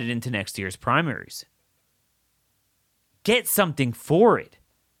headed into next year's primaries. Get something for it.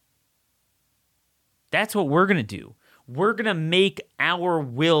 That's what we're going to do. We're going to make our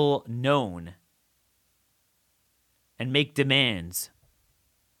will known and make demands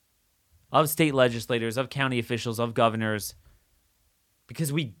of state legislators, of county officials, of governors,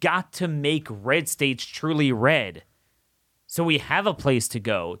 because we got to make red states truly red. So we have a place to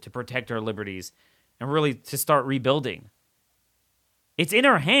go to protect our liberties and really to start rebuilding. It's in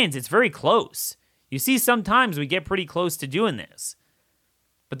our hands. It's very close. You see, sometimes we get pretty close to doing this,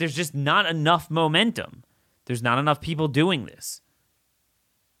 but there's just not enough momentum. There's not enough people doing this.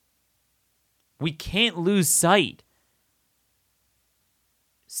 We can't lose sight.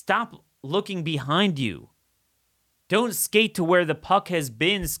 Stop looking behind you. Don't skate to where the puck has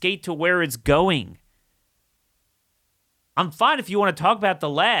been. Skate to where it's going. I'm fine if you want to talk about the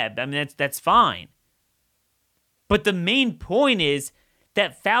lab. I mean, that's fine. But the main point is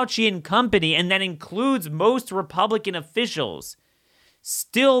that Fauci and company, and that includes most Republican officials,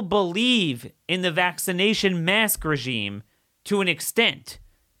 still believe in the vaccination mask regime to an extent,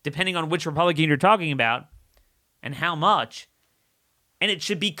 depending on which Republican you're talking about and how much. And it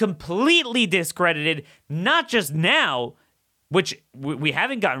should be completely discredited, not just now, which we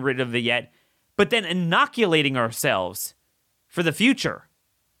haven't gotten rid of it yet, but then inoculating ourselves for the future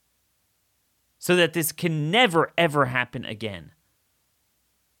so that this can never, ever happen again.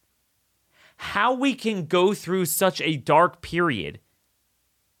 How we can go through such a dark period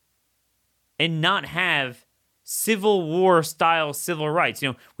and not have Civil War style civil rights. You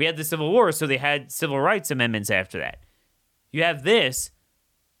know, we had the Civil War, so they had civil rights amendments after that. You have this.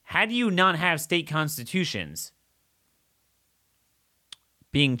 How do you not have state constitutions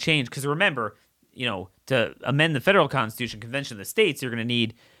being changed? Because remember, you know, to amend the federal constitution, convention of the states, you're going to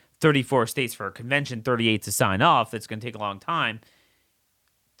need 34 states for a convention, 38 to sign off. That's going to take a long time.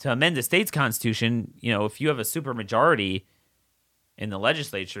 To amend the state's constitution, you know, if you have a supermajority in the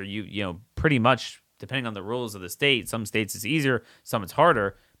legislature, you know, pretty much, depending on the rules of the state, some states it's easier, some it's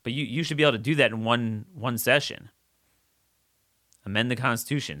harder, but you should be able to do that in one session. Amend the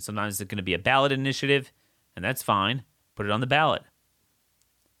Constitution. Sometimes it's going to be a ballot initiative, and that's fine. Put it on the ballot.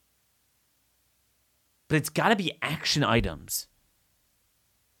 But it's got to be action items.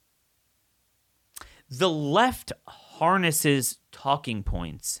 The left harnesses talking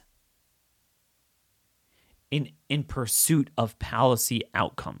points in pursuit of policy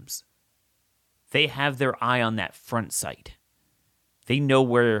outcomes. They have their eye on that front sight. They know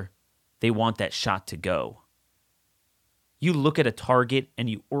where they want that shot to go. You look at a target and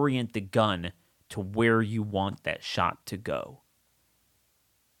you orient the gun to where you want that shot to go.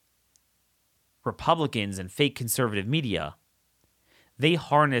 Republicans and fake conservative media, they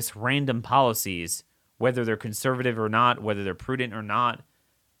harness random policies, whether they're conservative or not, whether they're prudent or not,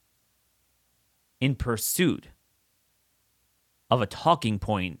 in pursuit of a talking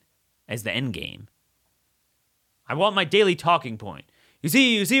point as the end game. I want my daily talking point. You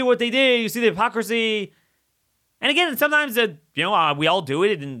see what they did. You see the hypocrisy. And again, sometimes, we all do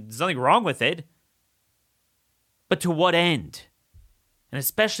it, and there's nothing wrong with it. But to what end? And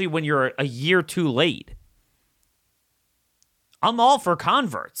especially when you're a year too late. I'm all for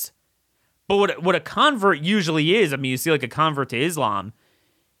converts. But what a convert usually is, I mean, you see like a convert to Islam,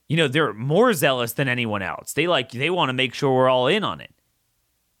 you know, they're more zealous than anyone else. They want to make sure we're all in on it.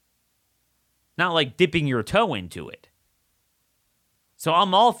 Not like dipping your toe into it. So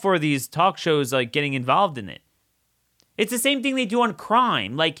I'm all for these talk shows like getting involved in it. It's the same thing they do on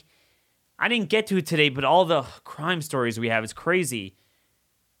crime. Like, I didn't get to it today, but all the crime stories we have is crazy.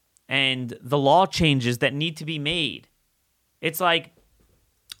 And the law changes that need to be made. It's like,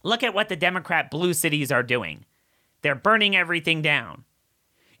 look at what the Democrat blue cities are doing. They're burning everything down.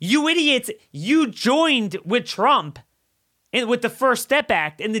 You idiots, you joined with Trump and with the First Step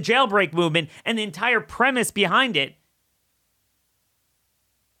Act and the jailbreak movement and the entire premise behind it.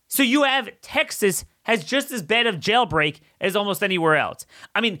 So you have Texas has just as bad of jailbreak as almost anywhere else.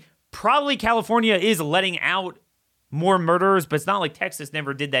 I mean, probably California is letting out more murderers, but it's not like Texas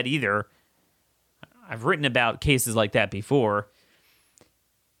never did that either. I've written about cases like that before.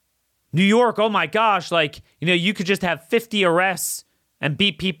 New York, oh my gosh, you could just have 50 arrests and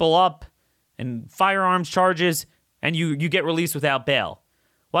beat people up and firearms charges, and you get released without bail.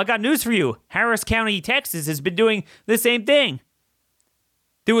 Well, I got news for you. Harris County, Texas has been doing the same thing.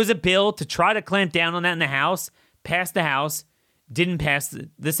 There was a bill to try to clamp down on that in the House, passed the House, didn't pass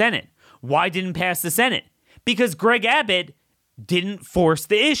the Senate. Why didn't pass the Senate? Because Greg Abbott didn't force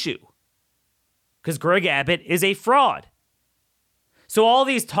the issue because Greg Abbott is a fraud. So all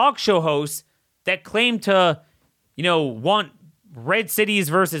these talk show hosts that claim to, want red cities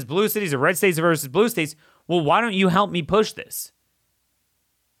versus blue cities or red states versus blue states, well, why don't you help me push this?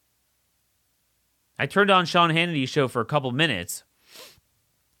 I turned on Sean Hannity's show for a couple minutes,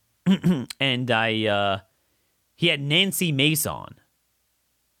 and he had Nancy Mace on.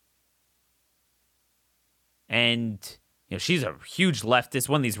 And she's a huge leftist,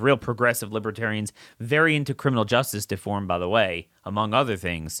 one of these real progressive libertarians, very into criminal justice reform, by the way, among other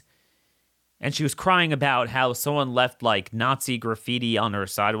things. And she was crying about how someone left like Nazi graffiti on her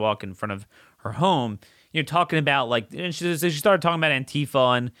sidewalk in front of her home. Talking about and she started talking about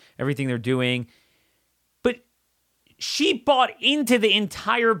Antifa and everything they're doing. But she bought into the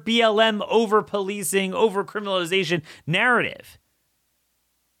entire BLM over policing, over criminalization narrative.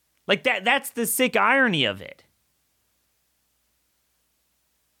 Like that's the sick irony of it.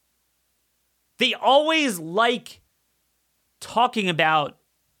 They always like talking about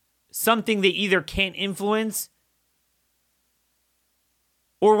something they either can't influence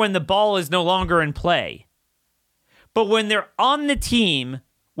or when the ball is no longer in play. But when they're on the team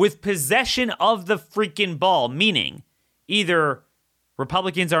with possession of the freaking ball, meaning either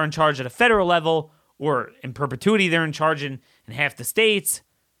Republicans are in charge at a federal level or in perpetuity they're in charge in half the states,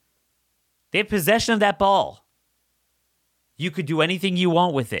 they have possession of that ball. You could do anything you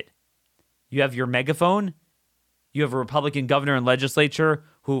want with it. You have your megaphone. You have a Republican governor and legislature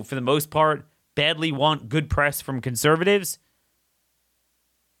who, for the most part, badly want good press from conservatives.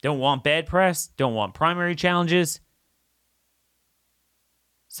 Don't want bad press. Don't want primary challenges.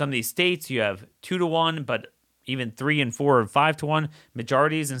 Some of these states, you have 2-1, but even 3 and 4 and 5-1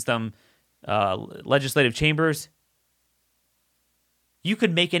 majorities in some legislative chambers. You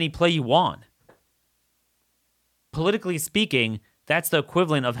could make any play you want. Politically speaking, that's the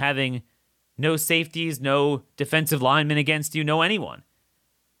equivalent of having no safeties, no defensive linemen against you, no anyone.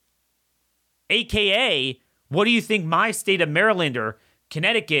 AKA, what do you think my state of Maryland or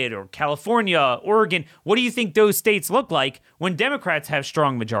Connecticut or California, Oregon, what do you think those states look like when Democrats have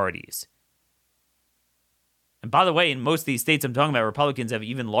strong majorities? And by the way, in most of these states I'm talking about, Republicans have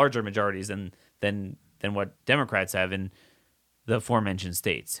even larger majorities than what Democrats have in the aforementioned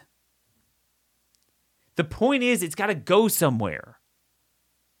states. The point is, it's got to go somewhere.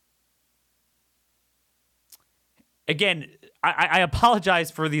 Again, I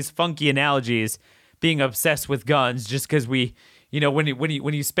apologize for these funky analogies, being obsessed with guns, just because we,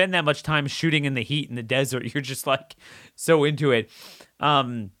 when you spend that much time shooting in the heat in the desert, you're just like so into it. It's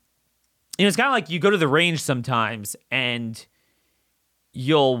kind of like you go to the range sometimes and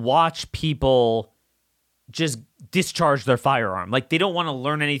you'll watch people just discharge their firearm. Like they don't want to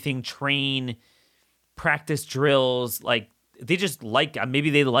learn anything, train, practice drills. Like they just maybe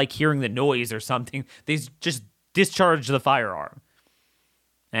they like hearing the noise or something. They just discharge the firearm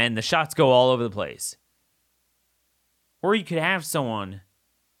and the shots go all over the place. Or you could have someone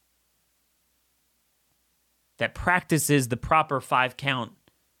that practices the proper 5-count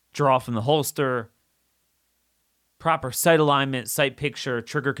draw from the holster, proper sight alignment, sight picture,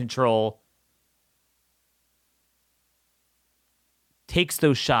 trigger control, takes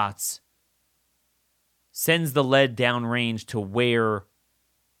those shots, sends the lead downrange to where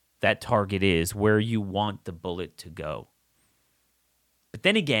that target is, where you want the bullet to go. But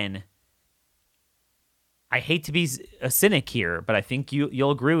then again, I hate to be a cynic here, but I think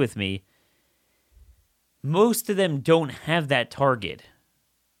you'll agree with me. Most of them don't have that target.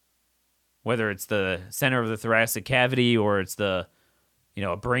 Whether it's the center of the thoracic cavity or it's a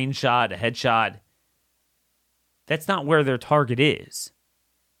brain shot, a headshot. That's not where their target is.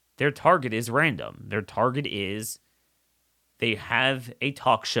 Their target is random. Their target is they have a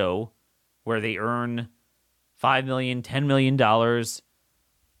talk show where they earn $5 million, $10 million,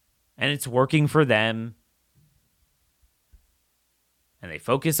 and it's working for them. And they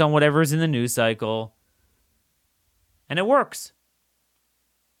focus on whatever's in the news cycle, and it works.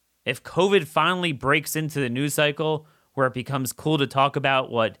 If COVID finally breaks into the news cycle where it becomes cool to talk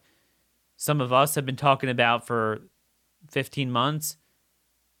about what some of us have been talking about for 15 months,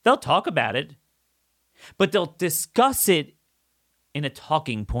 they'll talk about it, but they'll discuss it in a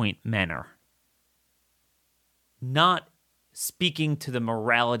talking point manner, not speaking to the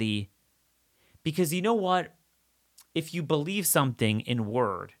morality. Because you know what? If you believe something in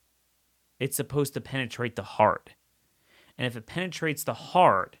word, it's supposed to penetrate the heart. And if it penetrates the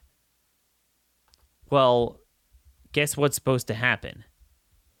heart, well, guess what's supposed to happen?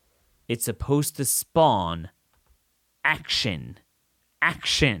 It's supposed to spawn action.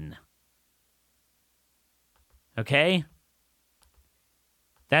 Action. Okay?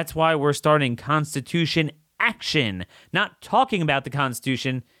 That's why we're starting Constitution action. Not talking about the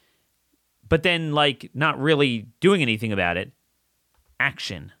Constitution, but then, not really doing anything about it.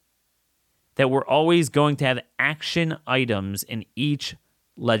 Action. That we're always going to have action items in each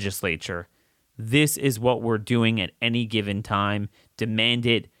legislature. This is what we're doing at any given time. Demand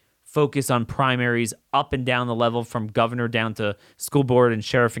it. Focus on primaries up and down the level from governor down to school board and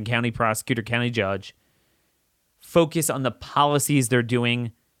sheriff and county prosecutor, county judge. Focus on the policies they're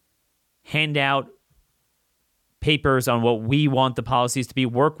doing. Hand out papers on what we want the policies to be.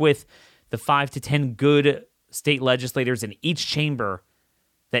 Work with the 5 to 10 good state legislators in each chamber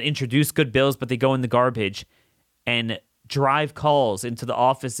that introduce good bills, but they go in the garbage, and drive calls into the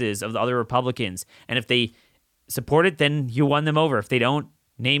offices of the other Republicans. And if they support it, then you won them over. If they don't,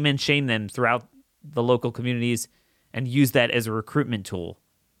 name and shame them throughout the local communities and use that as a recruitment tool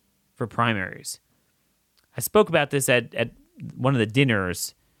for primaries. I spoke about this at one of the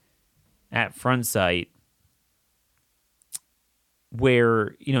dinners at Front Sight,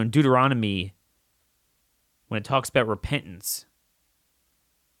 where, in Deuteronomy, when it talks about repentance,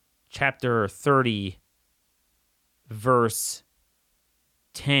 chapter 30, verse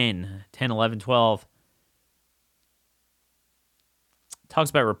 10, 11, 12, talks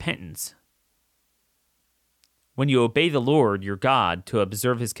about repentance. When you obey the Lord your God to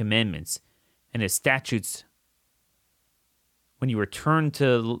observe his commandments and his statutes, when you return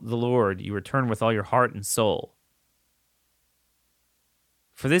to the Lord, you return with all your heart and soul.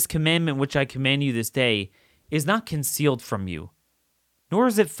 For this commandment which I command you this day is not concealed from you, nor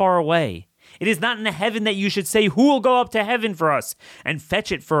is it far away. It is not in heaven that you should say, who will go up to heaven for us and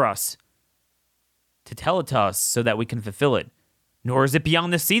fetch it for us, to tell it to us so that we can fulfill it. Nor is it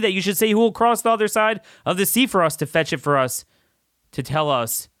beyond the sea that you should say, who will cross the other side of the sea for us to fetch it for us, to tell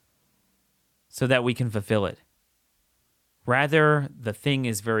us so that we can fulfill it. Rather, the thing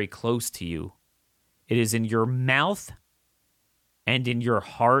is very close to you. It is in your mouth and in your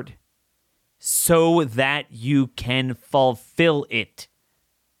heart, so that you can fulfill it.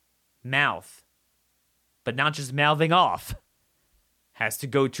 Mouth, but not just mouthing off, has to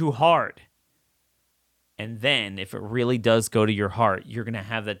go too hard. And then, if it really does go to your heart, you're going to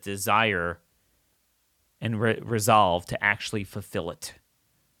have that desire and resolve to actually fulfill it.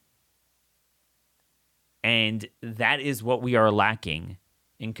 And that is what we are lacking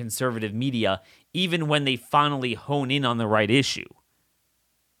in conservative media, even when they finally hone in on the right issue.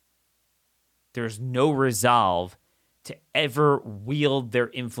 There's no resolve to ever wield their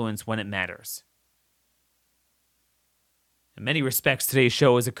influence when it matters. In many respects, today's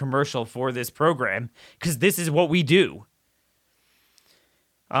show is a commercial for this program, because this is what we do.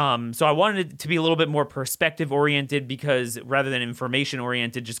 So I wanted it to be a little bit more perspective-oriented, because rather than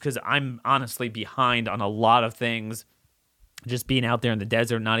information-oriented, just because I'm honestly behind on a lot of things. Just being out there in the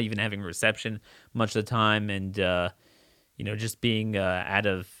desert, not even having reception much of the time, and just being out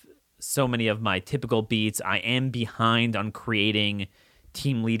of so many of my typical beats. I am behind on creating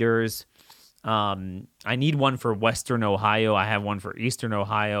team leaders. I need one for Western Ohio. I have one for Eastern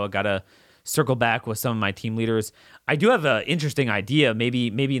Ohio. I got to circle back with some of my team leaders. I do have an interesting idea.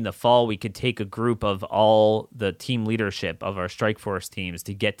 Maybe in the fall we could take a group of all the team leadership of our strike force teams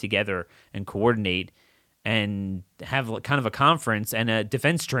to get together and coordinate and have kind of a conference and a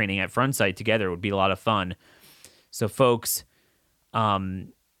defense training at Front Sight together. It would be a lot of fun. So folks,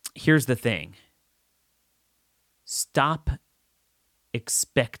 here's the thing. Stop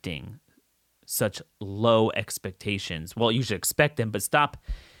expecting such low expectations. Well, you should expect them, but stop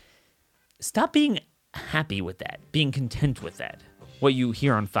being happy with that, being content with that. What you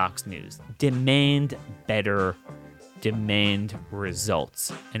hear on Fox News. Demand better, demand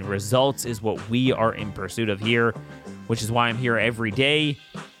results. And results is what we are in pursuit of here, which is why I'm here every day.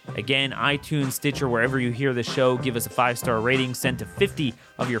 Again, iTunes, Stitcher, wherever you hear the show, give us a 5-star rating, send to 50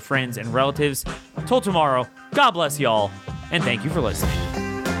 of your friends and relatives. Till tomorrow, God bless y'all, and thank you for listening.